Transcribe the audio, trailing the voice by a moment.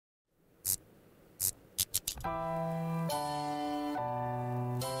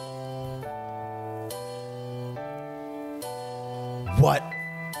What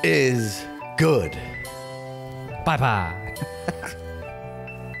is good? Bye-bye.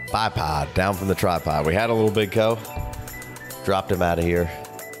 Bipod, down from the tripod. We had a little Big Co. Dropped him out of here.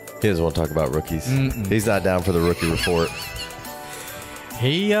 He doesn't want to talk about rookies. He's not down for the rookie report.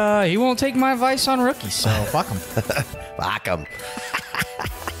 He won't take my advice on rookies, so fuck him. Fuck him.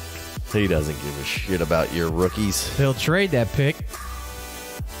 He doesn't give a shit about your rookies. He'll trade that pick.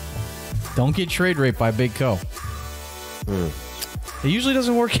 Don't get trade raped by Big Co. It usually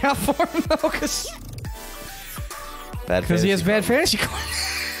doesn't work out for him, though, because he has bad fantasy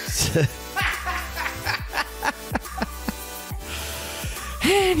cards.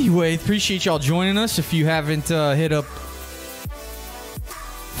 Anyway, appreciate y'all joining us. If you haven't hit up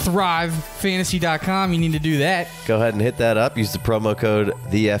thrivefantasy.com, you need to do that. Go ahead and hit that up. Use the promo code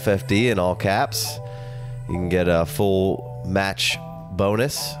TheFFD in all caps. You can get a full match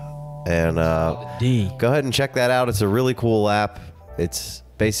bonus. And go ahead and check that out. It's a really cool app. It's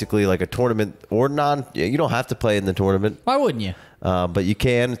basically like a tournament or you don't have to play in the tournament. Why wouldn't you? But you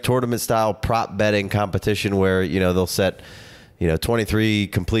can. Tournament style prop betting competition where, they'll set, 23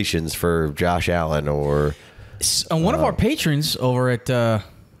 completions for Josh Allen or one of our patrons over at the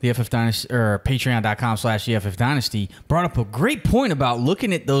FF Dynasty or patreon.com/FF Dynasty brought up a great point about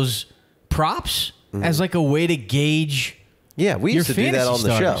looking at those props as like a way to gauge. Yeah, we used to do that on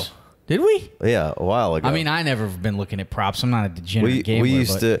the show. Did we? Yeah, a while ago. I mean, I never been looking at props. I'm not a degenerate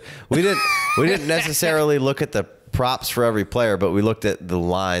gambler. We didn't necessarily look at the props for every player, but we looked at the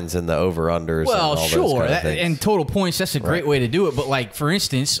lines and the over-unders. Well, and all sure. those kind of things. And total points, that's a great way to do it. But, like, for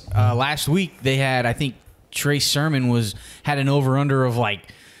instance, last week they had, I think, Trey Sermon had an over-under of, like,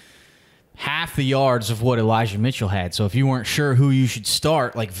 half the yards of what Elijah Mitchell had. So if you weren't sure who you should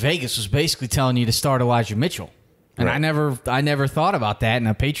start, like, Vegas was basically telling you to start Elijah Mitchell. And right. I never thought about that, and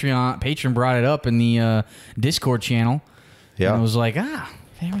a patron brought it up in the Discord channel. Yeah, and I was like,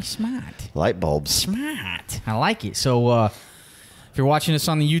 very smart. Light bulbs. Smart. I like it. So if you're watching us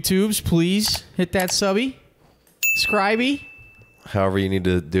on the YouTubes, please hit that subby, scribey. However you need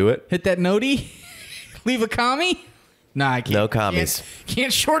to do it. Hit that notey. Leave a commie. Nah, I can't. No commies.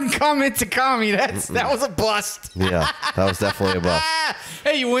 Can't shorten comment to commie. That was a bust. Yeah, that was definitely a bust.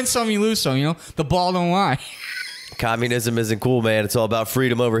 Hey, you win some, you lose some. The ball don't lie. Communism isn't cool, man. It's all about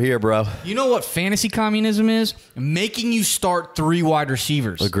freedom over here, bro. You know what fantasy communism is? Making you start 3 wide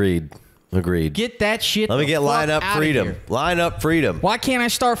receivers. Agreed. Get that shit. Let me get line-up freedom. Line-up freedom. Why can't I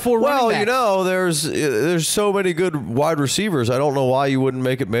start 4 running backs? There's so many good wide receivers. I don't know why you wouldn't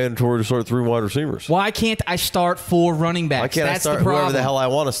make it mandatory to start 3 wide receivers. Why can't I start 4 running backs? Why can't I start whoever the hell I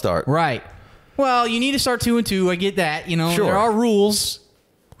want to start? Right. Well, you need to start 2 and 2. I get that. Sure. There are rules.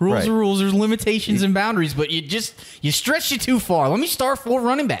 Rules are rules. There's limitations and boundaries, but you stretch it too far. Let me start 4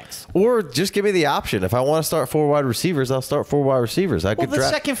 running backs. Or just give me the option. If I want to start 4 wide receivers, I'll start 4 wide receivers. The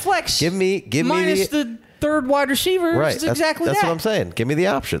second flex. Give me minus the 3rd wide receiver. Right. It's exactly that's what I'm saying. Give me the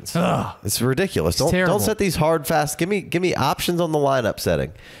options. It's ridiculous. Don't set these hard fast. Give me options on the lineup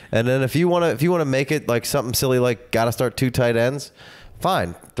setting. And then if you want to make it like something silly like got to start 2 tight ends,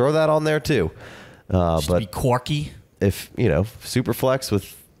 fine. Throw that on there too. But be quirky. If, super flex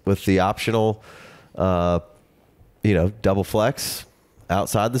with the optional, double flex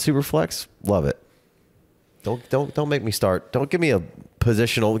outside the super flex, love it. Don't make me start. Don't give me a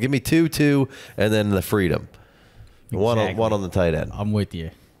positional. Give me 2, and then the freedom. Exactly. One on the tight end. I'm with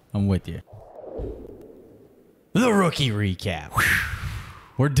you. The rookie recap.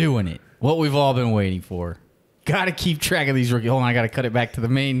 We're doing it. What we've all been waiting for. Got to keep track of these rookies. Hold on, I got to cut it back to the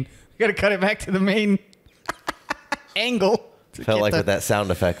main. Angle. Felt like with that sound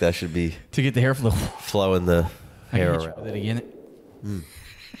effect, that should be to get the hair flow flowing the hair around. With it again.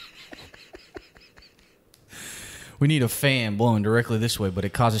 We need a fan blowing directly this way, but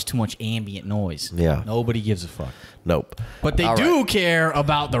it causes too much ambient noise. Yeah. Nobody gives a fuck. Nope. But they do care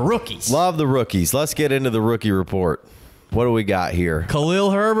about the rookies. Love the rookies. Let's get into the rookie report. What do we got here?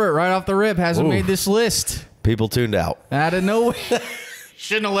 Khalil Herbert, right off the rip, hasn't made this list. People tuned out. Out of nowhere.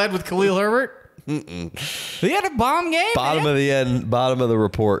 Shouldn't have led with Khalil Herbert. He had a bomb game. Bottom of the end, bottom of the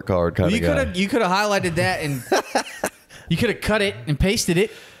report card kind of guy. You could have highlighted that and you could have cut it and pasted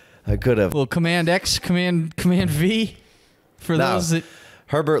it. I could have. A little Command X, Command V for those that.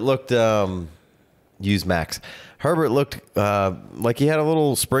 Herbert looked. Use Max. Herbert looked like he had a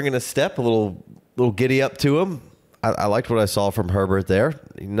little spring in his step, a little giddy up to him. I liked what I saw from Herbert there.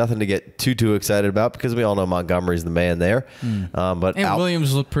 Nothing to get too excited about because we all know Montgomery's the man there. But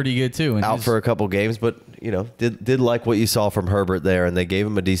Williams looked pretty good too. Out for a couple games, but did like what you saw from Herbert there, and they gave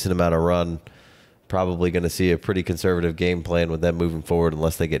him a decent amount of run probably going to see a pretty conservative game plan with them moving forward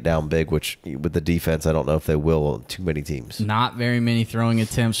unless they get down big, which with the defense, I don't know if they will on too many teams. Not very many throwing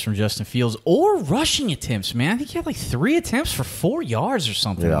attempts from Justin Fields or rushing attempts, man. I think he had like 3 attempts for 4 yards or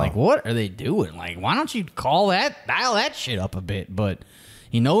something. Yeah. Like, what are they doing? Like, why don't you dial that shit up a bit? But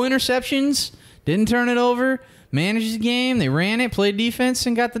no interceptions, didn't turn it over, managed the game. They ran it, played defense,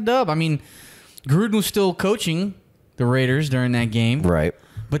 and got the dub. I mean, Gruden was still coaching the Raiders during that game. Right.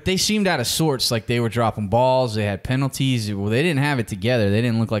 But they seemed out of sorts, like they were dropping balls. They had penalties. Well, they didn't have it together. They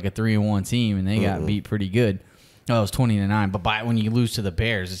didn't look like a 3-1 team, and they got beat pretty good. Oh, it was 20-9. But when you lose to the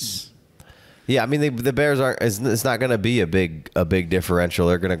Bears, it's... Yeah, I mean, the Bears aren't. It's not going to be a big differential.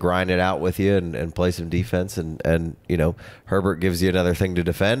 They're going to grind it out with you and play some defense, and Herbert gives you another thing to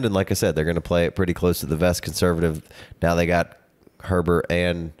defend. And like I said, they're going to play it pretty close to the vest, conservative. Now they got Herbert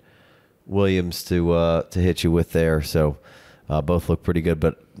and Williams to hit you with there, so. Both look pretty good,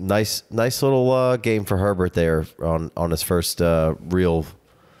 but nice little game for Herbert there on his first real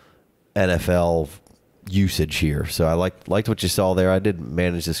NFL usage here. So I liked what you saw there. I did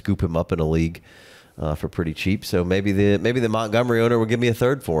manage to scoop him up in a league for pretty cheap. So maybe the Montgomery owner will give me a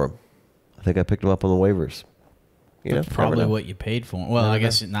third for him. I think I picked him up on the waivers. That's probably what you paid for him. Well, I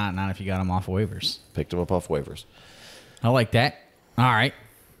guess not if you got him off waivers. Picked him up off waivers. I like that. All right,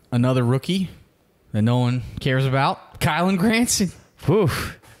 another rookie that no one cares about. Kylen Granson. Whew.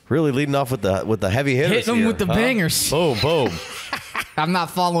 Really leading off with the heavy hitters. Hitting them with the bangers. Boom, boom. I'm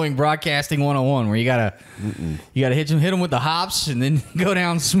not following broadcasting 101 where you gotta hit them with the hops and then go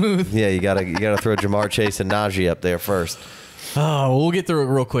down smooth. Yeah, you gotta throw Jamar Chase and Najee up there first. Oh, we'll get through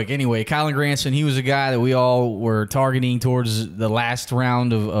it real quick. Anyway, Kylen Granson, he was a guy that we all were targeting towards the last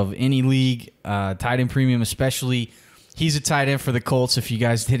round of any league, tight end premium especially. He's a tight end for the Colts, if you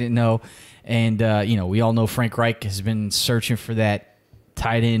guys didn't know. And, we all know Frank Reich has been searching for that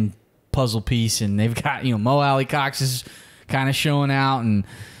tight end puzzle piece. And they've got, Mo Alley Cox is kind of showing out. And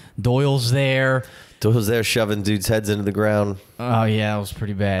Doyle's there. Doyle's there shoving dudes' heads into the ground. Oh, yeah, that was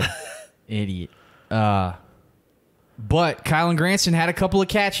pretty bad. Idiot. But Kylen Granson had a couple of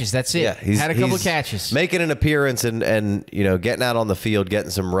catches. That's it. Yeah, had a couple of catches. Making an appearance and getting out on the field,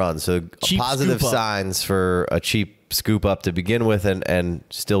 getting some runs. So Cheap positive scoop up. signs for a cheap scoop up to begin with and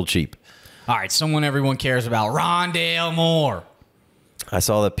still cheap. All right, someone everyone cares about, Rondale Moore. I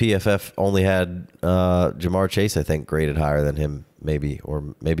saw that PFF only had Jamar Chase, I think, graded higher than him, maybe.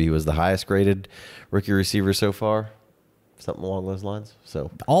 Or maybe he was the highest graded rookie receiver so far. Something along those lines.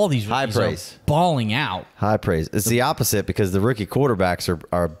 So all these high rookies praise. are balling out. High praise. It's the opposite because the rookie quarterbacks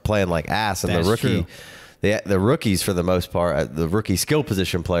are playing like ass, and That's true. The rookies for the most part, the rookie skill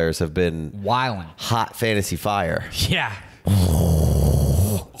position players have been Wilding. hot fantasy fire. Yeah.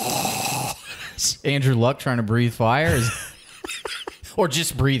 Andrew Luck trying to breathe fire or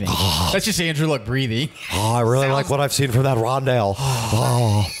just breathing. That's just Andrew Luck breathing. Oh, I really like what I've seen from that Rondale.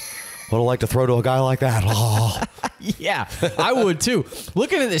 Oh, would I like to throw to a guy like that? Oh. Yeah, I would too.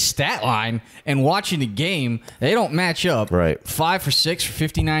 Looking at this stat line and watching the game, they don't match up. Right. 5 for 6 for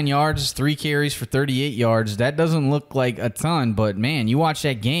 59 yards, 3 carries for 38 yards. That doesn't look like a ton, but man, you watch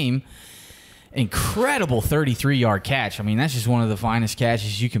that game, incredible 33-yard catch. I mean, that's just one of the finest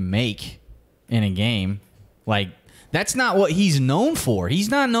catches you can make in a game. Like, that's not what he's known for. He's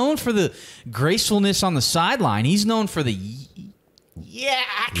not known for the gracefulness on the sideline. He's known for the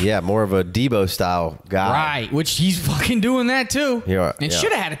more of a Debo style guy. Right, which he's fucking doing that too. And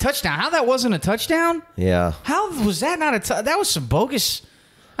should have had a touchdown. How that wasn't a touchdown? Yeah. How was that not a touchdown? That was some bogus.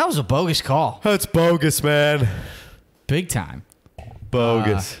 That was a bogus call. That's bogus, man. Big time.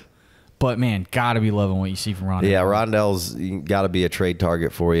 Bogus. But, man, got to be loving what you see from Rondale. Yeah, Rondale's got to be a trade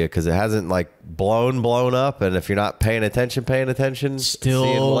target for you because it hasn't, blown up. And if you're not paying attention, Still,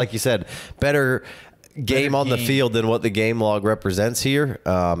 seeing, like you said, better game on the field than what the game log represents here.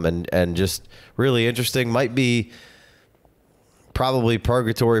 And just really interesting. Might be probably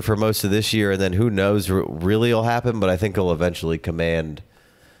purgatory for most of this year. And then who knows really will happen. But I think he'll eventually command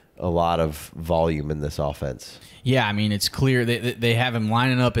a lot of volume in this offense. Yeah, I mean, it's clear they have him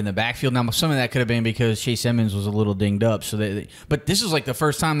lining up in the backfield. Now, some of that could have been because Chase Edmonds was a little dinged up. But this is like the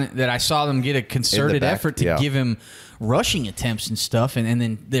first time that I saw them get a concerted effort to give him rushing attempts and stuff, and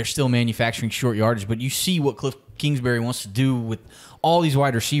then they're still manufacturing short yardage. But you see what Cliff Kingsbury wants to do with all these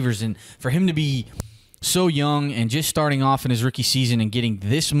wide receivers, and for him to be so young and just starting off in his rookie season and getting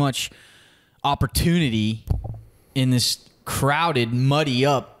this much opportunity in this crowded, muddy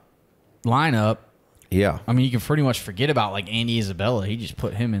up lineup. Yeah. I mean, you can pretty much forget about, Andy Isabella. He just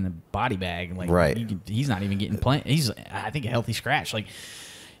put him in the body bag. Right. He's not even getting playing. He's, I think, a healthy scratch.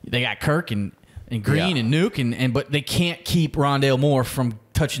 They got Kirk and Green and Nuke, but they can't keep Rondale Moore from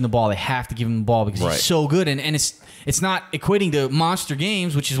touching the ball. They have to give him the ball because he's so good. And it's not equating to monster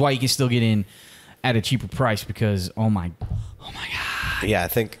games, which is why you can still get in at a cheaper price because, oh my God. Yeah, I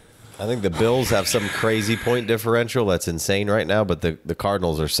think the Bills have some crazy point differential that's insane right now, but the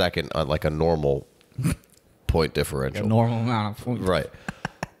Cardinals are second on like a normal point differential. A normal amount of points. Right.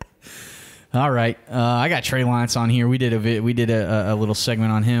 All right. I got Trey Lance on here. We did a little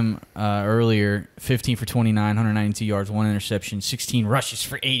segment on him earlier. 15 for 29, 192 yards, 1 interception, 16 rushes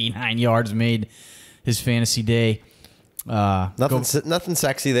for 89 yards, made his fantasy day. Nothing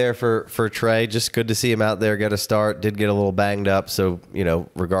sexy there for Trey. Just good to see him out there get a start. Did get a little banged up, so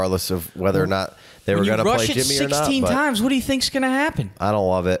regardless of whether or not they were going to play Jimmy or not. 16 times. What do you think's going to happen? I don't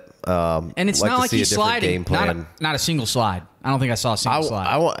love it. And it's not like he's sliding. Not a single slide. I don't think I saw a single slide.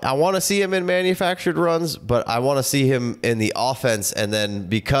 I want to see him in manufactured runs, but I want to see him in the offense. And then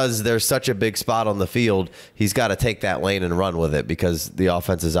because there's such a big spot on the field, he's got to take that lane and run with it because the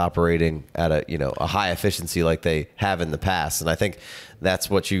offense is operating at a high efficiency like they have in the past. And I think that's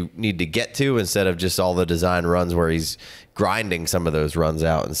what you need to get to instead of just all the design runs where he's grinding some of those runs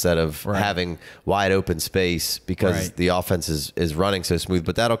out instead of having wide open space because the offense is running so smooth.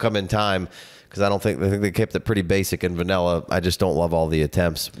 But that'll come in time because I think they kept it pretty basic and vanilla. I just don't love all the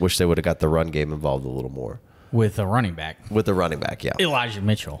attempts. Wish they would have got the run game involved a little more. With a running back. Yeah. Elijah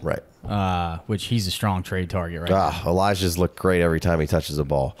Mitchell. Right. Which he's a strong trade target now. Elijah's looked great every time he touches the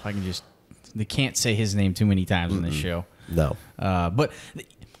ball. They can't say his name too many times on this show. No. But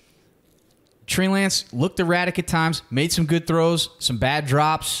Trey Lance looked erratic at times, made some good throws, some bad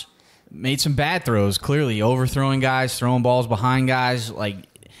drops, made some bad throws, clearly overthrowing guys, throwing balls behind guys.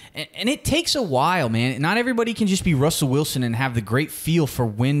 And it takes a while, man. Not everybody can just be Russell Wilson and have the great feel for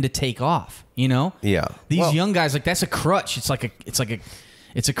when to take off, Yeah. These young guys, that's a crutch.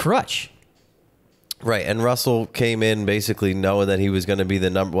 It's a crutch. Right, and Russell came in basically knowing that he was going to be the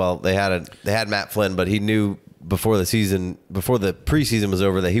number. Well, they had Matt Flynn, but he knew before the preseason was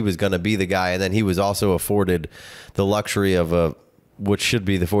over that he was going to be the guy, and then he was also afforded the luxury of which should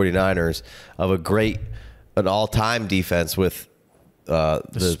be the 49ers, of an all-time defense with the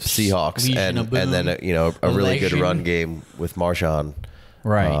Seahawks, and then a really good run game with Marshawn.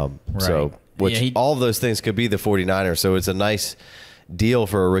 Right. So all of those things could be the 49ers. So it's a nice deal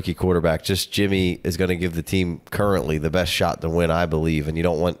for a rookie quarterback. Just Jimmy is going to give the team currently the best shot to win, I believe. And you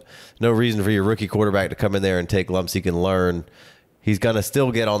don't want no reason for your rookie quarterback to come in there and take lumps. He can learn. He's going to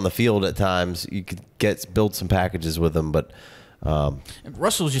still get on the field at times. You could build some packages with him, but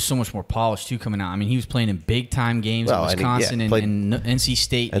Russell's just so much more polished too coming out. I mean, he was playing in big time games in Wisconsin and NC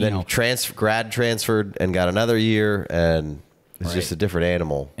State, and then grad transferred and got another year, and it's just a different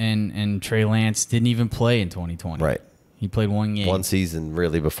animal. And Trey Lance didn't even play in 2020. Right. He played one game. One season,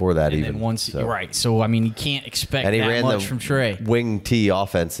 really, before that, and even. Then right. So, I mean, you can't expect and he that ran much the from Trey. Wing T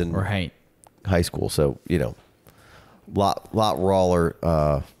offense in high school. So, lot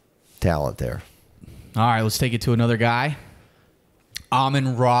rawer talent there. All right, let's take it to another guy.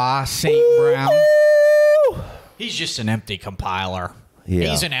 Amon-Ra St. Brown. He's just an empty compiler.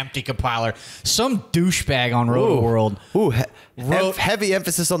 Yeah. He's an empty compiler. Some douchebag on Roto World. Heavy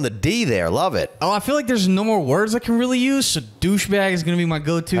emphasis on the D there. Love it. Oh, I feel like there's no more words I can really use, so douchebag is going to be my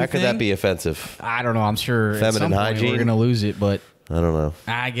go-to How could that be offensive? I don't know. I'm sure feminine hygiene. We're going to lose it, but I don't know.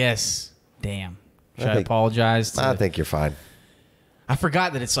 I guess. Damn. Should I apologize? I think you're fine. I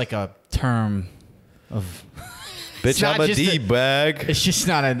forgot that it's like a term of... Bitch, I'm a D-bag. It's just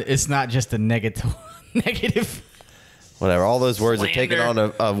not just a negative... Whatever. All those words slander. are taken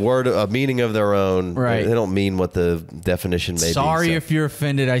on a meaning of their own. Right. They don't mean what the definition may be. Sorry if you're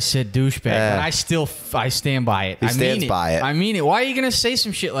offended. I said douchebag, but I stand by it. He stands by it. I mean it. Why are you gonna say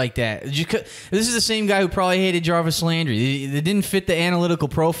some shit like that? This is the same guy who probably hated Jarvis Landry. They didn't fit the analytical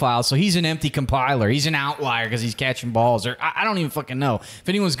profile, so he's an empty compiler. He's an outlier because he's catching balls. Or I don't even fucking know. If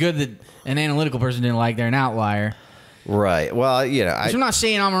anyone's good that an analytical person didn't like, they're an outlier. Right. Well, I'm not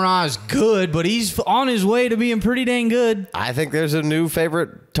saying Amon-Ra is good, but he's on his way to being pretty dang good. I think there's a new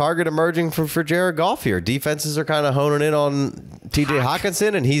favorite target emerging for Jared Goff here. Defenses are kind of honing in on T.J.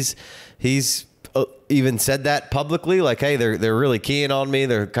 Hockenson, and he's even said that publicly, like, hey, they're really keying on me.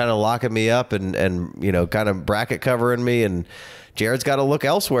 They're kind of locking me up and kind of bracket covering me, and Jared's got to look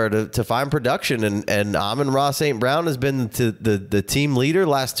elsewhere to find production. And Amon-Ra St. Brown has been the team leader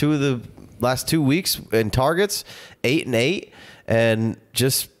last 2 weeks in targets, 8 and 8, and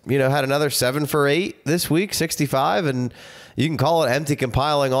just had another 7 for 8 this week, 65, and you can call it empty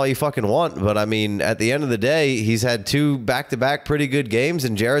compiling all you fucking want, but I mean, at the end of the day, he's had 2 back-to-back pretty good games,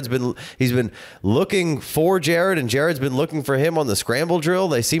 and he's been looking for Jared, and Jared's been looking for him on the scramble drill.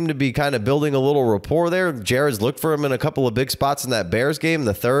 They seem to be kind of building a little rapport there. Jared's looked for him in a couple of big spots in that Bears game,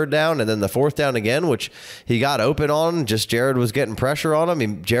 the 3rd down and then the 4th down again, which he got open on. Just Jared was getting pressure on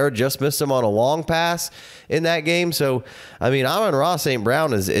him. Jared just missed him on a long pass in that game. So, I mean, Amon-Ra St.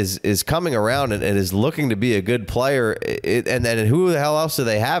 Brown is coming around and is looking to be a good player. And then who the hell else do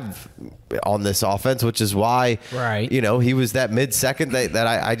they have on this offense? Which is why, right, he was that mid-second that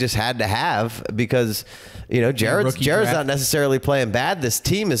I just had to have, because Jared's not necessarily playing bad. This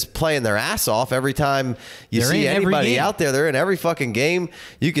team is playing their ass off every time you see anybody out there. They're in every fucking game.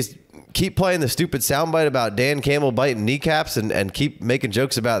 You can keep playing the stupid soundbite about Dan Campbell biting kneecaps and keep making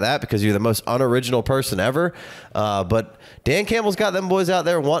jokes about that because you're the most unoriginal person ever. But Dan Campbell's got them boys out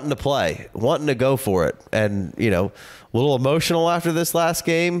there wanting to play, wanting to go for it. And, a little emotional after this last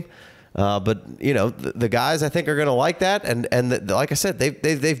game. But the guys I think are going to like that, and like I said,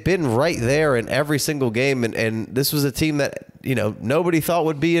 they've been right there in every single game, and this was a team that nobody thought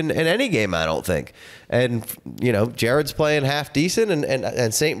would be in any game, I don't think. And Jared's playing half decent,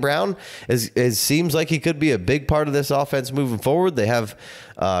 and St. Brown seems like he could be a big part of this offense moving forward. They have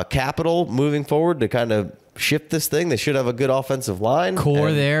capital moving forward to kind of shift this thing. They should have a good offensive line.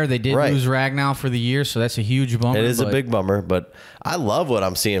 There. They did lose Ragnow for the year, so that's a huge bummer. It is a big bummer, but I love what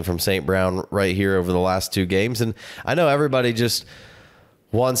I'm seeing from St. Brown right here over the last 2 games. And I know everybody just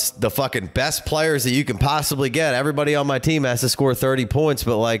wants the fucking best players that you can possibly get. Everybody on my team has to score 30 points,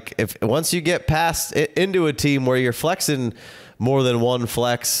 but like once you get past into a team where you're flexing more than one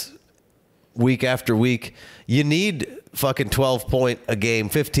flex week after week, you need fucking 12-point a game,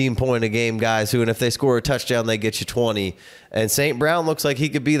 15-point a game guys who, and if they score a touchdown, they get you 20. And St. Brown looks like he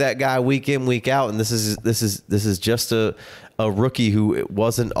could be that guy week in, week out. And this is just a rookie who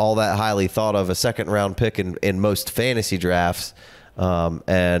wasn't all that highly thought of, a 2nd-round pick in most fantasy drafts. I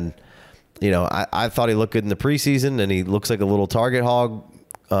thought he looked good in the preseason, and he looks like a little target hog.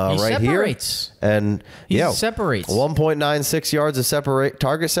 He separates. Here. And he separates. 1.96 yards of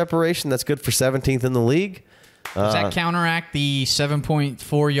target separation. That's good for 17th in the league. Does that counteract the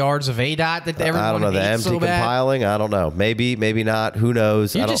 7.4 yards of ADOT that everyone I don't know, the empty so compiling. I don't know. Maybe not. Who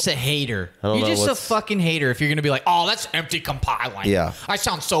knows? You're just a hater. You're just a fucking hater if you're going to be like, oh, that's empty compiling. Yeah. I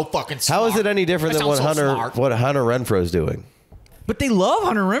sound so fucking smart. How is it any different than what Hunter Renfro's doing? But they love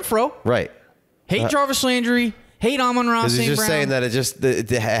Hunter Renfro. Right. Hate Jarvis Landry. Hate Amon-Ra St. Brown. He's just saying that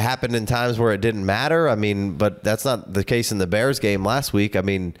it happened in times where it didn't matter. I mean, but that's not the case in the Bears game last week. I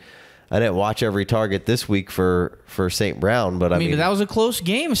mean, I didn't watch every target this week for St. Brown, but I mean, but that was a close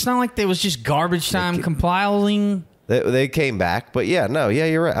game. It's not like there was just garbage time compiling. They came back, but you're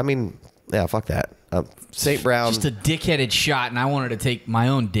right. I mean, fuck that. St. Brown, just a dickheaded shot, and I wanted to take my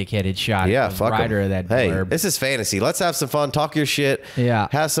own dickheaded shot. Fuck writer of that blurb. This is fantasy. Let's have some fun. Talk your shit. Yeah,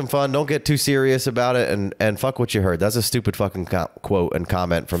 have some fun. Don't get too serious about it, and fuck what you heard. That's a stupid fucking quote and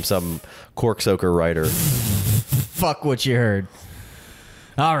comment from some cork-soaker writer. Fuck what you heard.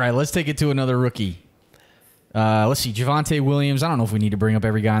 All right, let's take it to another rookie. Let's see, Javonte Williams. I don't know if we need to bring up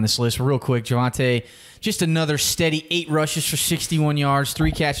every guy on this list. Real quick, Javonte, just another steady 8 rushes for 61 yards,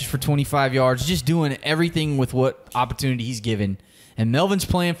 3 catches for 25 yards, just doing everything with what opportunity he's given. And Melvin's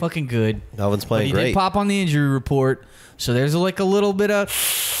playing fucking good. Melvin's playing great. He did pop on the injury report, so there's like a little bit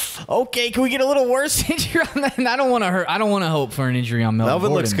of, okay, can we get a little worse injury on that? And I don't want to hope for an injury on Melvin.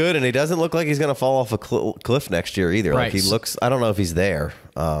 Melvin looks good, and he doesn't look like he's going to fall off a cliff next year either. Right. Like he looks, I don't know if he's there.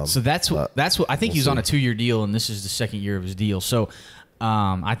 So that's what I think he's on a 2-year deal, and this is the 2nd year of his deal. So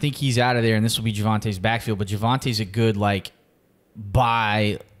I think he's out of there, and this will be Javonte's backfield. But Javonte's a good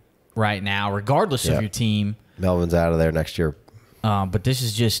buy right now, regardless of your team. Melvin's out of there next year. But this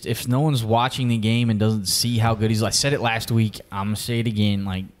is just, if no one's watching the game and doesn't see how good he's, I said it last week, I'm going to say it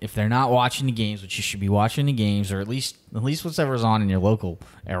again, if they're not watching the games, which you should be watching the games, or at least whatever's on in your local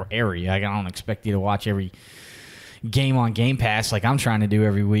area. I don't expect you to watch every game on Game Pass like I'm trying to do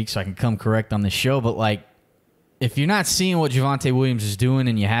every week so I can come correct on the show, but if you're not seeing what Javonte Williams is doing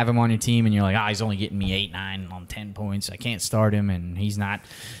and you have him on your team and you're like, he's only getting me 8, 9 on 10 points, I can't start him, and he's not.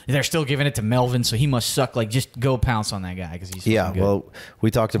 They're still giving it to Melvin, so he must suck. Just go pounce on that guy because he's good. Well, we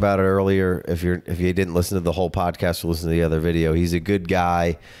talked about it earlier. If you didn't listen to the whole podcast or listen to the other video, he's a good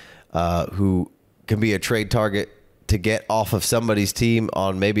guy who can be a trade target to get off of somebody's team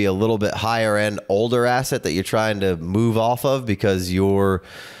on maybe a little bit higher end, older asset that you're trying to move off of because you're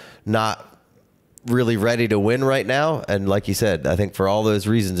not really ready to win right now. And like you said, I think for all those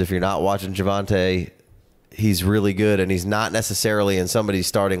reasons, if you're not watching Javonte he's really good, and he's not necessarily in somebody's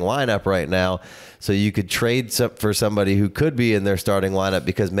starting lineup right now. So you could trade for somebody who could be in their starting lineup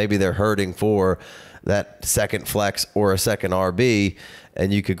because maybe they're hurting for that second flex or a second RB,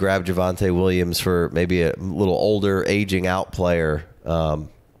 and you could grab Javonte Williams for maybe a little older, aging out player,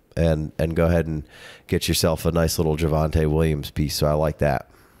 and go ahead and get yourself a nice little Javonte Williams piece. So I like that.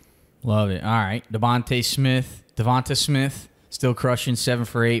 Love it. All right, Devonta Smith, still crushing 7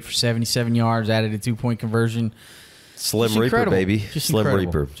 for 8 for 77 yards, added a 2-point conversion. Slim Reaper, baby. Just Slim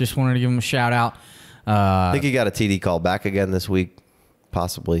incredible. Reaper. Just wanted to give him a shout out. I think he got a TD call back again this week,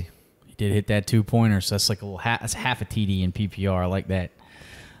 possibly. He did hit that 2-pointer, so that's like that's half a TD in PPR. I like that.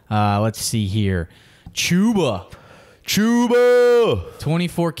 Let's see here. Chuba.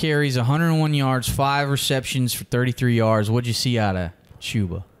 24 carries, 101 yards, 5 receptions for 33 yards. What'd you see out of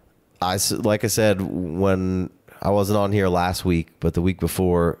Chuba? Like I said, when I wasn't on here last week, but the week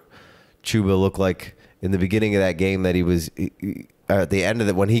before, Chuba looked like in the beginning of that game that he was at the end of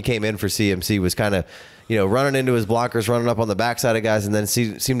it when he came in for CMC was kind of, running into his blockers, running up on the backside of guys, and then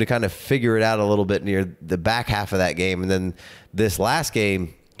seemed to kind of figure it out a little bit near the back half of that game. And then this last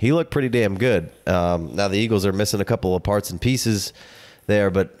game, he looked pretty damn good. Now the Eagles are missing a couple of parts and pieces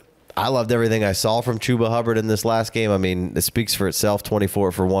there, but I loved everything I saw from Chuba Hubbard in this last game. I mean, it speaks for itself.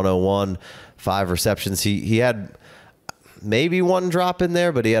 24 for 101, 5 receptions. He had maybe one drop in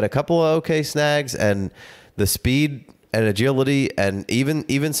there, but he had a couple of okay snags, and the speed and agility and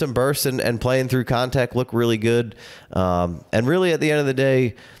even some bursts and playing through contact look really good. And really at the end of the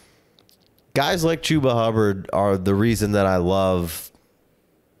day, guys like Chuba Hubbard are the reason that I love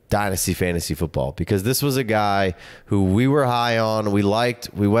Dynasty fantasy football, because this was a guy who we were high on, we liked,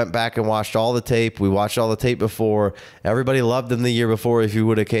 we went back and watched all the tape, we watched all the tape before, everybody loved him the year before if he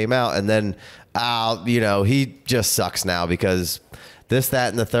would have came out, and then he just sucks now because this,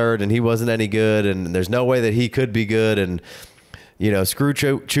 that, and the third, and he wasn't any good, and there's no way that he could be good, and screw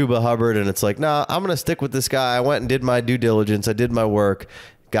Chuba Hubbard, and it's like, nah, I'm going to stick with this guy. I went and did my due diligence, I did my work.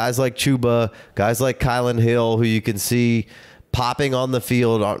 Guys like Chuba, guys like Kylen Hill, who you can see popping on the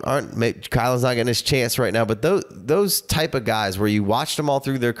field, Kylen's not getting his chance right now, but those type of guys where you watched them all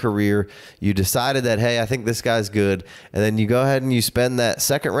through their career, you decided that, hey, I think this guy's good, and then you go ahead and you spend that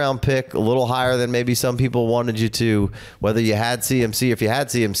second round pick a little higher than maybe some people wanted you to, whether you had CMC. If you had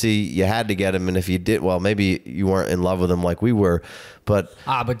CMC, you had to get him, and if you did, well, maybe you weren't in love with him like we were, but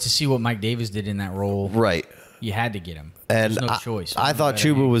to see what Mike Davis did in that role, right, you had to get him. And there's no choice. I thought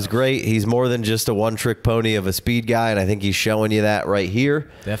Chuba was great. He's more than just a one-trick pony of a speed guy, and I think he's showing you that right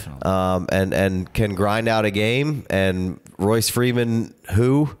here. Definitely. And can grind out a game. And Royce Freeman,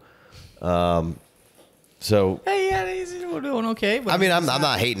 who? So hey, yeah, he's doing okay. But I mean, I'm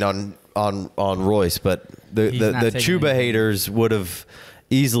not hating on Royce, but the Chuba haters would have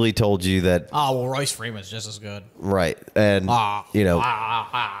easily told you that. Oh well, Royce Freeman's just as good. Right, and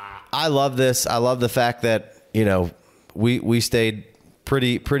I love this. I love the fact that we stayed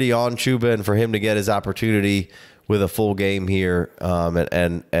pretty on Chuba, and for him to get his opportunity with a full game here,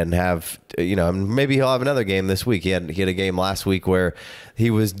 and have maybe he'll have another game this week. He had a game last week where he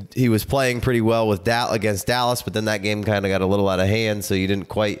was playing pretty well with against Dallas, but then that game kind of got a little out of hand, so you didn't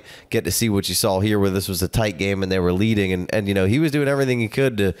quite get to see what you saw here, where this was a tight game and they were leading, and he was doing everything he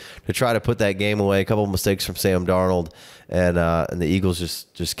could to try to put that game away. A couple of mistakes from Sam Darnold, and the Eagles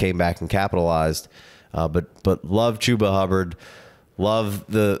just came back and capitalized. But love Chuba Hubbard, love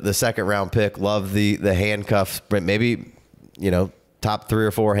the second round pick, love the handcuffs, maybe top 3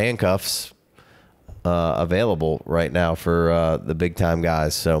 or 4 handcuffs available right now for the big time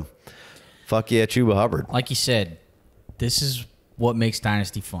guys. So fuck yeah, Chuba Hubbard. Like you said, this is what makes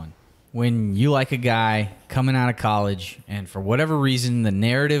Dynasty fun. When you like a guy coming out of college, and for whatever reason the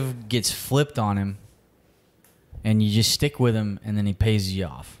narrative gets flipped on him, and you just stick with him, and then he pays you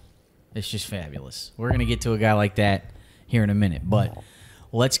off. It's just fabulous. We're going to get to a guy like that here in a minute, but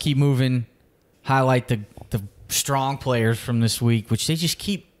let's keep moving. Highlight the strong players from this week, which they just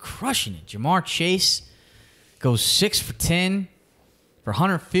keep crushing it. Jamar Chase goes 6 for 10 for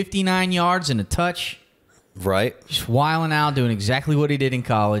 159 yards and a touch. Right. Just wilding out, doing exactly what he did in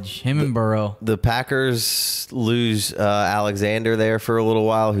college, him and Burrow. The Packers lose Alexander there for a little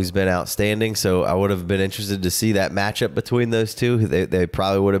while, who's been outstanding, so I would have been interested to see that matchup between those two. They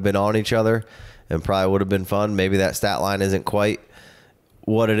probably would have been on each other and probably would have been fun. Maybe that stat line isn't quite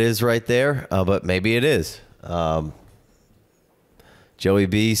what it is right there, but maybe it is. Joey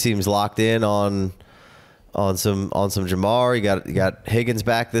B seems locked in on some Jamar. You got Higgins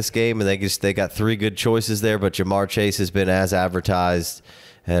back this game, and they got 3 good choices there. But Jamar Chase has been as advertised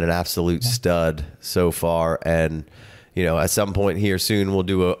and an absolute stud so far. And at some point here soon, we'll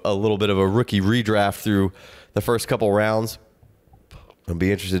do a little bit of a rookie redraft through the first couple rounds. I'll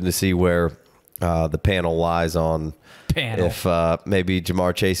be interested to see where the panel lies on if maybe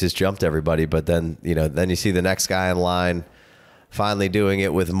Jamar Chase has jumped everybody, but then you see the next guy in line finally doing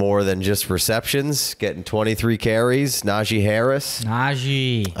it with more than just receptions, getting 23 carries. Najee Harris.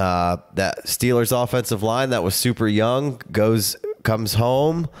 That Steelers offensive line that was super young comes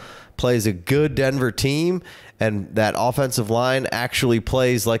home, plays a good Denver team, and that offensive line actually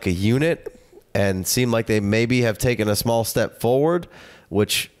plays like a unit and seem like they maybe have taken a small step forward,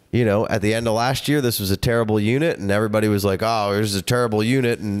 which, at the end of last year, this was a terrible unit, and everybody was like, oh, this is a terrible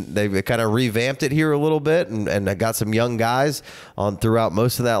unit, and they kind of revamped it here a little bit, and got some young guys on throughout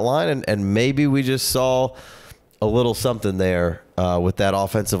most of that line, and maybe we just saw a little something there with that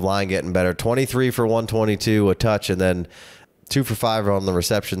offensive line getting better. 23 for 122, a touch, and then 2 for 5 on the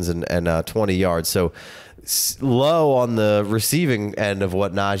receptions and 20 yards. So low on the receiving end of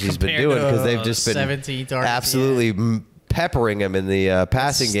what Najee's been doing, because they've just been absolutely peppering him in the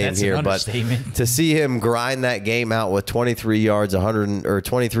passing game here. But to see him grind that game out with 23 yards,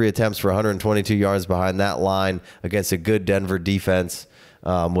 23 attempts for 122 yards behind that line against a good Denver defense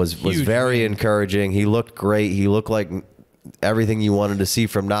was very encouraging. He looked great. He looked like everything you wanted to see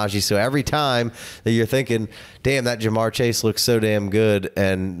from Najee. So every time that you're thinking, damn, that Jamar Chase looks so damn good,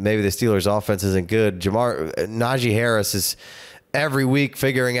 and maybe the Steelers offense isn't good, Najee Harris is every week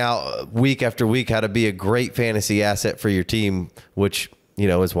figuring out week after week how to be a great fantasy asset for your team, which,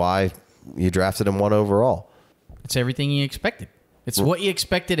 is why you drafted him 1 overall. It's everything you expected. It's what you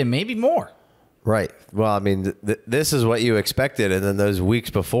expected and maybe more. Right. Well, I mean, this is what you expected, and then those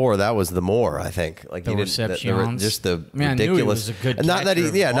weeks before, that was the more, I think. Like the receptions. Just the ridiculous. I knew he was a good not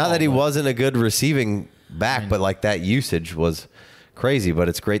that he wasn't a good receiving back, but like that usage was crazy. But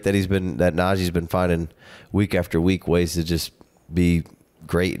it's great that Najee's been finding week after week ways to just be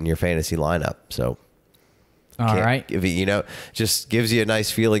great in your fantasy lineup. So, all right, if just gives you a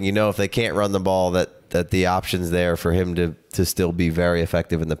nice feeling. If they can't run the ball, that the option's there for him to still be very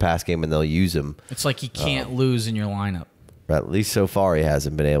effective in the pass game, and they'll use him. It's like he can't lose in your lineup. At least so far, he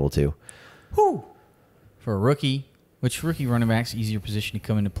hasn't been able to. Whew. For a rookie, which rookie running back's easier position to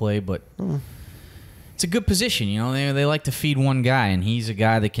come into play, but it's a good position. They like to feed one guy, and he's a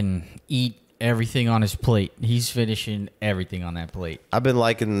guy that can eat everything on his plate. He's finishing everything on that plate. I've been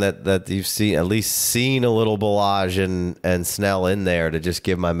liking that you've seen a little Ballage and Snell in there to just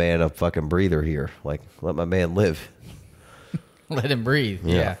give my man a fucking breather here. Like, let my man live. Let him breathe.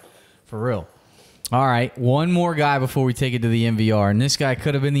 Yeah, for real. All right, one more guy before we take it to the MVR, and this guy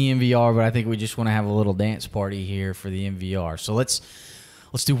could have been the MVR, but I think we just want to have a little dance party here for the MVR. So let's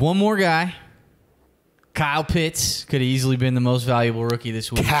do one more guy. Kyle Pitts could have easily been the most valuable rookie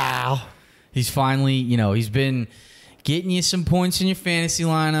this week. Kyle. He's finally, he's been getting you some points in your fantasy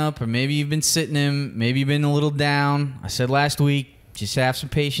lineup, or maybe you've been sitting him, maybe you've been a little down. I said last week, just have some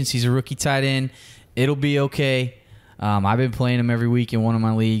patience. He's a rookie tight end. It'll be okay. I've been playing him every week in one of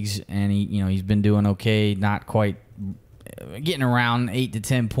my leagues, and he's been doing okay, not quite getting around 8 to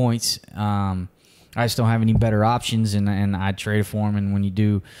 10 points. I just don't have any better options, and I traded for him. And when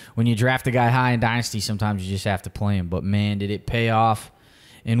you draft a guy high in Dynasty, sometimes you just have to play him. But man, did it pay off.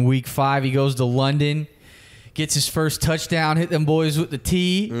 In week 5, he goes to London, gets his first touchdown, hit them boys with the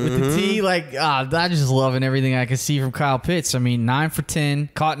T. I'm just loving everything I can see from Kyle Pitts. I mean, 9 for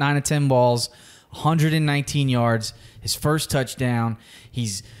 10, caught 9 of 10 balls, 119 yards, his first touchdown.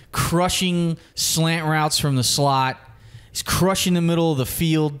 He's crushing slant routes from the slot. He's crushing the middle of the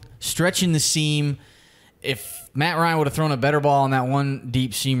field, stretching the seam. If Matt Ryan would have thrown a better ball on that one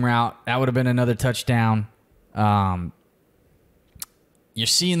deep seam route, that would have been another touchdown. You're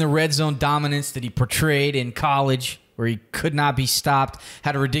seeing the red zone dominance that he portrayed in college, where he could not be stopped,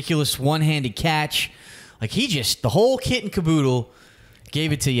 had a ridiculous one-handed catch. Like, the whole kit and caboodle,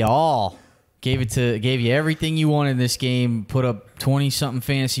 gave it to you all. Gave you everything you wanted in this game, put up 20-something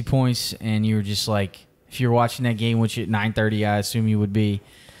fantasy points, and you were just like, if you're watching that game, which at 9:30 I assume you would be,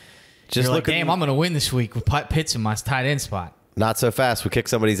 just like, damn, I'm going to win this week with Pitts in my tight end spot. Not so fast. We kicked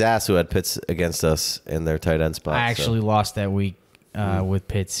somebody's ass who had Pitts against us in their tight end spot. I actually lost that week. With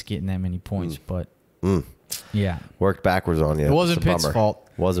Pitts getting that many points, but yeah, worked backwards on you. It wasn't Pitt's fault.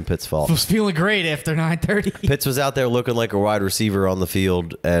 Wasn't Pitt's fault. I was feeling great after 9:30. Pitts was out there looking like a wide receiver on the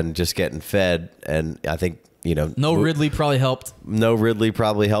field and just getting fed. And I think no Ridley probably helped. No Ridley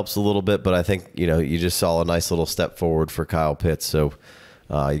probably helps a little bit, but I think you just saw a nice little step forward for Kyle Pitts. So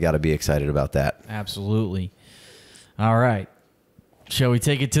you got to be excited about that. Absolutely. All right, shall we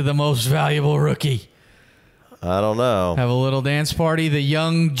take it to the most valuable rookie? I don't know. Have a little dance party. The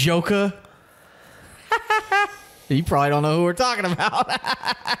young Joker. You probably don't know who we're talking about.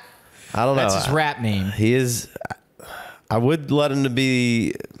 I don't know. That's his rap name. He is. I would let him to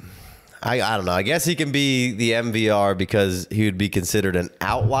be. I don't know. I guess he can be the MVR because he would be considered an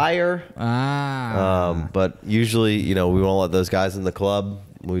outlier. But usually, we won't let those guys in the club.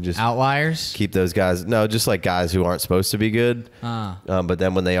 We just outliers. Keep those guys. No, just like guys who aren't supposed to be good. But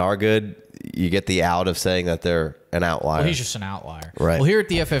then when they are good, you get the out of saying that they're an outlier. Well, he's just an outlier. Right. Well, here at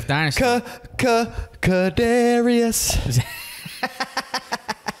the FF Dynasty. Kadarius.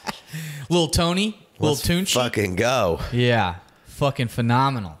 Little Tony. Little Tunchi. Fucking go. Yeah. Fucking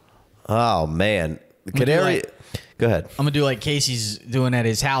phenomenal. Oh, man. Kadarius. Go ahead. I'm going to do like Casey's doing at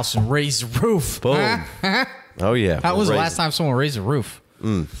his house and raise the roof. Boom. Oh, yeah. That was the last time someone raised a roof.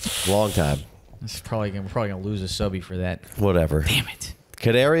 Long time. We're probably gonna lose a subby for that. Whatever. Damn it.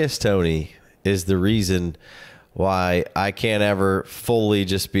 Kadarius Toney is the reason why I can't ever fully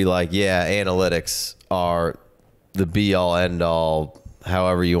just be like, yeah, analytics are the be-all, end-all,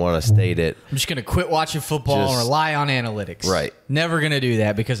 however you want to state it. I'm just going to quit watching football and rely on analytics. Right. Never going to do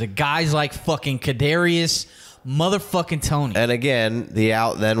that because of guys like fucking Kadarius motherfucking Toney. And again, the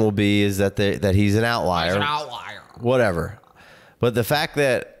out then will be is that he's an outlier. He's an outlier. Whatever. But the fact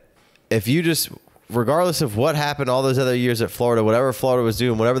that if you just, regardless of what happened all those other years at Florida, whatever Florida was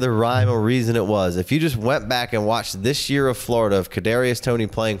doing, whatever the rhyme or reason it was, if you just went back and watched this year of Florida of Kadarius Toney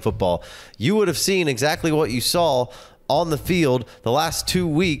playing football, you would have seen exactly what you saw on the field the last 2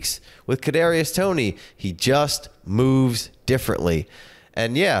 weeks with Kadarius Toney. He just moves differently.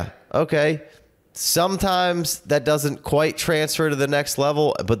 And yeah, okay, sometimes that doesn't quite transfer to the next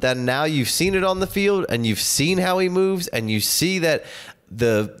level, but then now you've seen it on the field and you've seen how he moves and you see that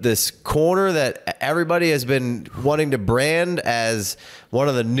this corner that everybody has been wanting to brand as one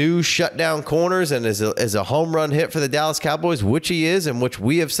of the new shutdown corners and is a home run hit for the Dallas Cowboys, which he is and which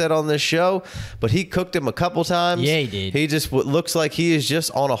we have said on this show, but he cooked him a couple times. Yeah, he did. He just looks like he is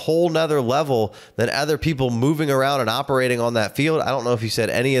just on a whole nother level than other people moving around and operating on that field. I don't know if you said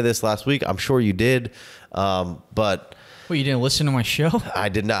any of this last week. I'm sure you did. But well, you didn't listen to my show? I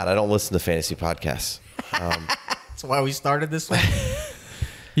did not. I don't listen to fantasy podcasts. That's why we started this one.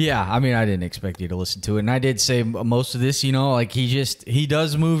 Yeah, I mean, I didn't expect you to listen to it, and I did say most of this. Like he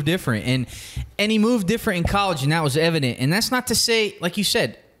does move different, and he moved different in college, and that was evident. And that's not to say, like you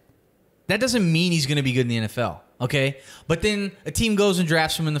said, that doesn't mean he's going to be good in the NFL. Okay, but then a team goes and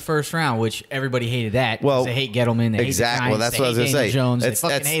drafts him in the first round, which everybody hated that. Well, they hate Gettleman. They exactly. Hate the Giants, That's what I was going to say. Jones. They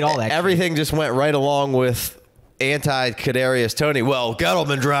fucking hate all that. Everything just went right along with anti-Kadarius Toney. Well,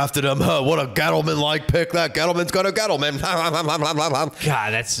 Gettleman drafted him. What a Gettleman-like pick. That Gettleman's got a Gettleman.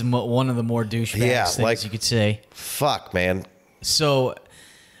 God, that's one of the more douchebag things you could say. Fuck, man. So,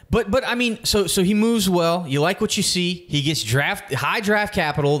 but I mean, so he moves well. You like what you see. He gets high draft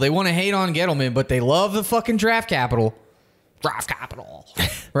capital. They want to hate on Gettleman, but they love the fucking draft capital. Draft capital.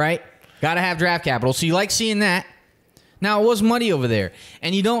 Right? Got to have draft capital. So you like seeing that. Now, it was muddy over there.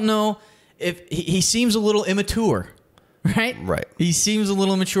 And you don't know if he seems a little immature, right? Right. He seems a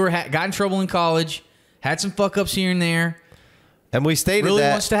little immature. Got in trouble in college. Had some fuck ups here and there. And we stated really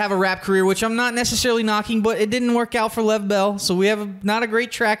that wants to have a rap career, which I'm not necessarily knocking, but it didn't work out for Lev Bell. So we have not a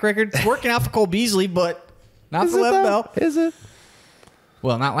great track record. It's working out for Cole Beasley, but not for Lev Bell. Is it?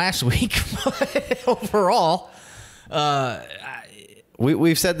 Well, not last week, but overall.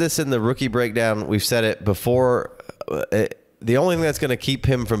 We've said this in the rookie breakdown. We've said it before. The only thing that's going to keep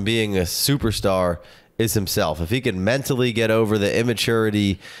him from being a superstar is himself. If he can mentally get over the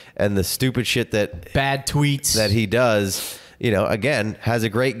immaturity and the stupid shit bad tweets that he does, again, has a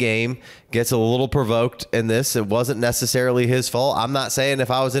great game, gets a little provoked in this. It wasn't necessarily his fault. I'm not saying if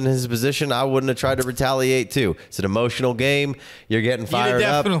I was in his position, I wouldn't have tried to retaliate too. It's an emotional game. You're getting fired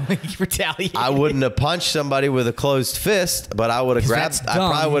up. Definitely retaliate. I wouldn't have punched somebody with a closed fist, but I would have I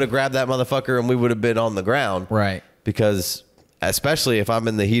probably would have grabbed that motherfucker and we would have been on the ground. Right. Because especially if I'm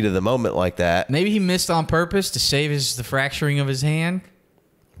in the heat of the moment like that. Maybe he missed on purpose to save the fracturing of his hand.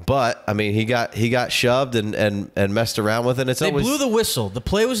 But I mean, he got shoved and messed around with it. They blew the whistle. The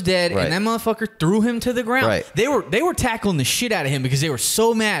play was dead, right. and that motherfucker threw him to the ground. Right. They were tackling the shit out of him because they were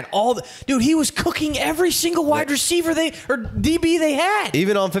so mad. Dude, he was cooking every single wide receiver or DB they had.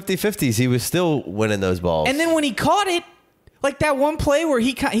 Even on 50-50s, he was still winning those balls. And then when he caught it, like that one play where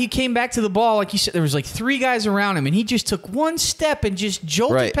he came back to the ball, like you said, there was like 3 guys around him, and he just took one step and just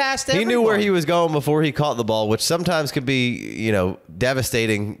jolted past everyone. He knew where he was going before he caught the ball, which sometimes could be,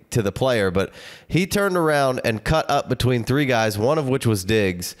 devastating to the player. But he turned around and cut up between 3 guys, one of which was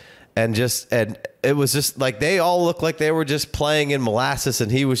Diggs, and it was just like they all looked like they were just playing in molasses,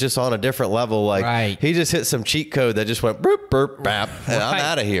 and he was just on a different level. Like he just hit some cheat code that just went burp burp bap, and I'm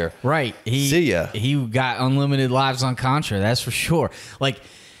out of here. Right. See ya. He got unlimited lives on Contra. That's for sure. Like,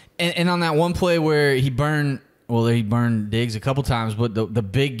 and on that one play where he burned Diggs a couple times, but the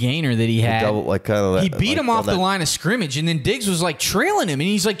big gainer that he had, he beat him off the line of scrimmage, and then Diggs was like trailing him, and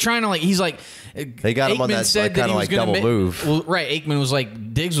he's like trying to they got him on that kind of like double move. Well, right, Aikman was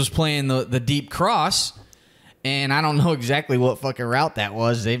like, Diggs was playing the deep cross, and I don't know exactly what fucking route that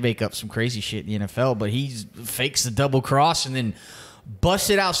was. They make up some crazy shit in the NFL, but he fakes the double cross and then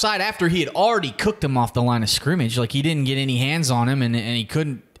busted outside after he had already cooked him off the line of scrimmage. Like, he didn't get any hands on him, and he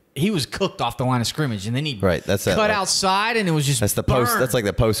couldn't. He was cooked off the line of scrimmage, and then he cut outside, and it was just that's the post. That's like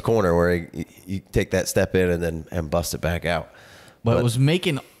the post corner where you take that step in and bust it back out. But it was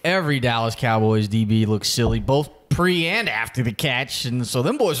making every Dallas Cowboys DB look silly, both pre and after the catch, and so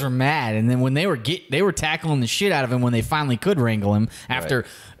them boys were mad. And then when they were tackling the shit out of him when they finally could wrangle him after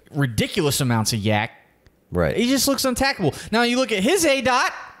ridiculous amounts of yak. Right, he just looks untackable. Now you look at his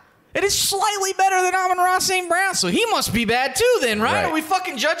ADOT. It is slightly better than Amon-Ra St. Brown, so he must be bad too then, right? Are we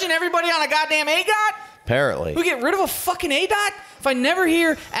fucking judging everybody on a goddamn ADOT? Apparently. We get rid of a fucking ADOT? If I never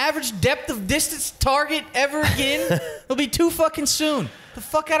hear average depth of distance target ever again, it'll be too fucking soon. The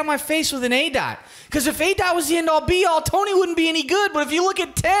fuck out of my face with an ADOT. Because if ADOT was the end-all be-all, Toney wouldn't be any good. But if you look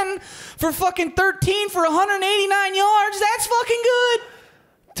at 10 for fucking 13 for 189 yards, that's fucking good.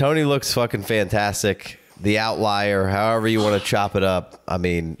 Toney looks fucking fantastic. The outlier, however you want to chop it up. I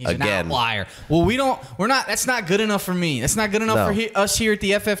mean, he's an outlier. Well, we're not, that's not good enough for me. That's not good enough for us here at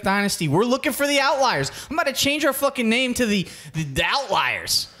the FF Dynasty. We're looking for the outliers. I'm about to change our fucking name to the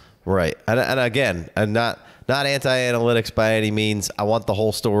outliers. Right. And again, I'm not anti-analytics by any means. I want the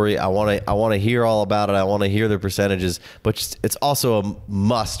whole story. I want to hear all about it. I want to hear the percentages. But it's also a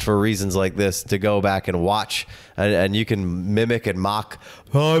must for reasons like this to go back and watch. And you can mimic and mock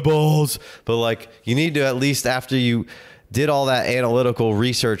eyeballs. But like, you need to, at least after you did all that analytical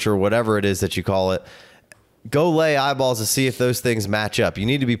research or whatever it is that you call it, go lay eyeballs to see if those things match up. You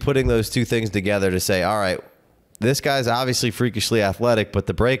need to be putting those two things together to say, all right, this guy's obviously freakishly athletic, but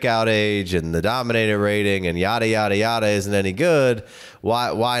the breakout age and the dominator rating and yada yada yada isn't any good.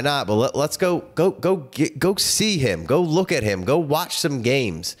 Why not? But let's go see him. Go look at him. Go watch some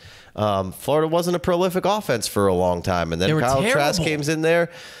games. Florida wasn't a prolific offense for a long time, and then Kyle Trask came in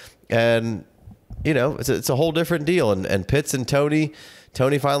there, and you know it's a whole different deal. And Pitts and Toney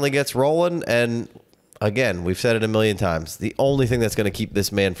finally gets rolling, and again, we've said it a million times. The only thing that's going to keep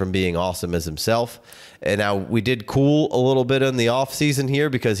this man from being awesome is himself. And now we did cool a little bit in the offseason here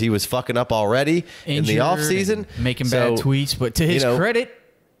because he was fucking up already in the offseason. Making bad tweets. But to his credit,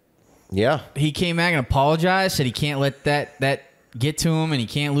 he came back and apologized, said he can't let that get to him and he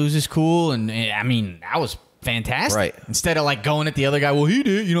can't lose his cool. And I mean, that was fantastic. Right. Instead of like going at the other guy, well, he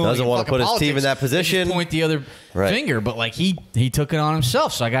did, doesn't want to put his team in that position. Point the other finger, but like he took it on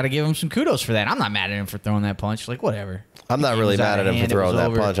himself, so I got to give him some kudos for that. I'm not mad at him for throwing that punch. Like, whatever. I'm not really mad at him for throwing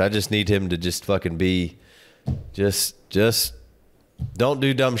that punch. I just need him to just fucking be, just don't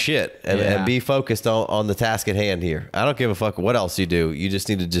do dumb shit and be focused on the task at hand here. I don't give a fuck what else you do. You just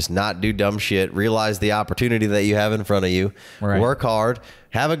need to just not do dumb shit. Realize the opportunity that you have in front of you. Right. Work hard.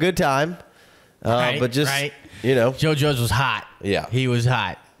 Have a good time. But just, you know. Joe Judge was hot. Yeah. He was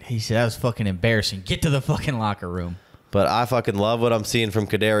hot. He said, that was fucking embarrassing. Get to the fucking locker room. But I fucking love what I'm seeing from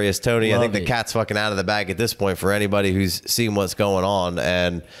Kadarius Toney. I think the cat's fucking out of the bag at this point for anybody who's seen what's going on.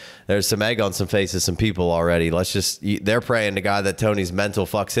 And there's some egg on some faces, some people already. They're praying to God that Toney's mental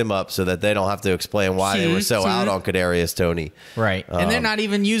fucks him up so that they don't have to explain why they were so out on Kadarius Toney. Right. And they're not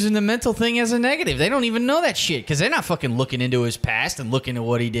even using the mental thing as a negative. They don't even know that shit because they're not fucking looking into his past and looking at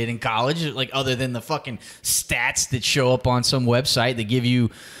what he did in college, like other than the fucking stats that show up on some website that give you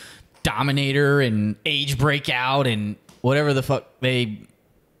dominator and age breakout and whatever the fuck they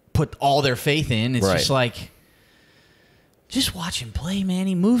put all their faith in. It's just like, just watch him play, man.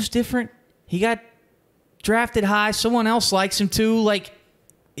 He moves different. He got drafted high. Someone else likes him too. Like,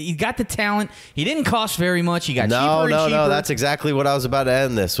 he got the talent. He didn't cost very much. He got cheaper and cheaper. No. That's exactly what I was about to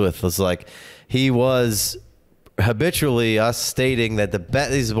end this with. Was like, he was habitually us stating that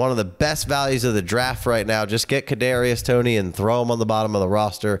he's one of the best values of the draft right now. Just get Kadarius Toney and throw him on the bottom of the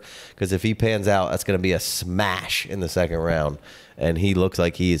roster, because if he pans out, that's going to be a smash in the second round. And he looks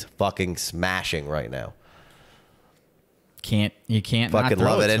like he's fucking smashing right now. You can't fucking not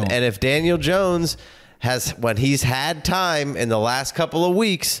love it. And if Daniel Jones when he's had time in the last couple of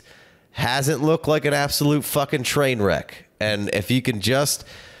weeks, hasn't looked like an absolute fucking train wreck. And if you can just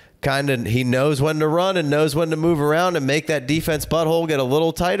he knows when to run and knows when to move around and make that defense butthole get a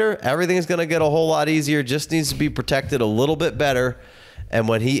little tighter, everything's going to get a whole lot easier. Just needs to be protected a little bit better. And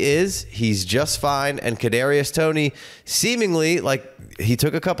when he's just fine. And Kadarius Toney, seemingly, like, he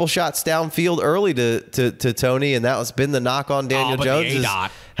took a couple shots downfield early to Toney, and that's been the knock on Daniel Jones.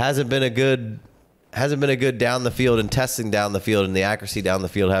 Hasn't been a good down the field, and testing down the field and the accuracy down the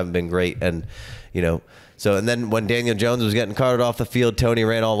field haven't been great. And so and then when Daniel Jones was getting carted off the field, Toney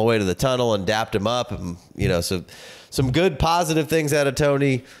ran all the way to the tunnel and dapped him up. And, so some good positive things out of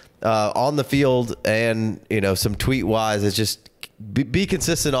Toney on the field, and some tweet wise. It's just be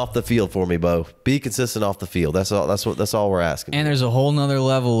consistent off the field for me, Bo. Be consistent off the field. That's all we're asking. And there's a whole nother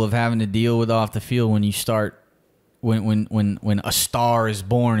level of having to deal with off the field when you start when a star is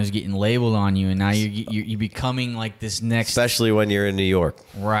born, is getting labeled on you, and now you're becoming like this next. Especially when you're in New York,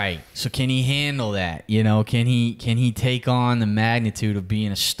 right? So can he handle that? Can he take on the magnitude of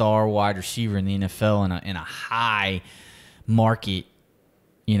being a star wide receiver in the NFL in a high market?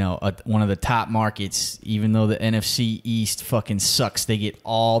 One of the top markets, even though the NFC East fucking sucks, they get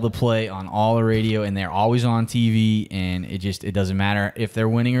all the play on all the radio, and they're always on TV, and it doesn't matter if they're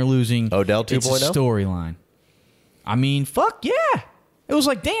winning or losing. Odell 2.0? It's a storyline. I mean, fuck yeah. It was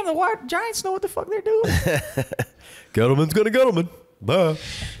like, damn, the Giants know what the fuck they're doing. Gettleman's gonna Gettleman. Bye.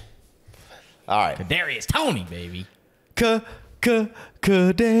 All right. Kadarius Toney, baby.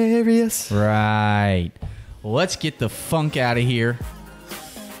 Kadarius. Right. Well, let's get the funk out of here.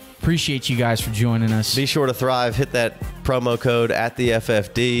 Appreciate you guys for joining us. Be sure to Thrive. Hit that promo code at the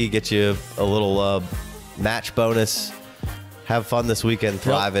FFD. Get you a little match bonus. Have fun this weekend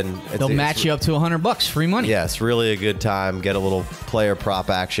thriving. They'll match you up to $100, free money. Yeah, it's really a good time. Get a little player prop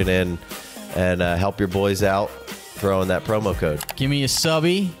action in and help your boys out throwing that promo code. Give me a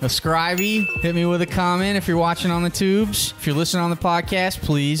subby, a scribey. Hit me with a comment if you're watching on the tubes. If you're listening on the podcast,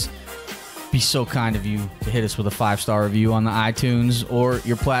 please be so kind of you to hit us with a 5-star review on the iTunes or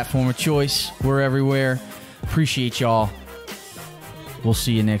your platform of choice. We're everywhere. Appreciate y'all. We'll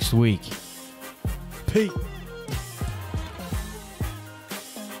see you next week. Peace.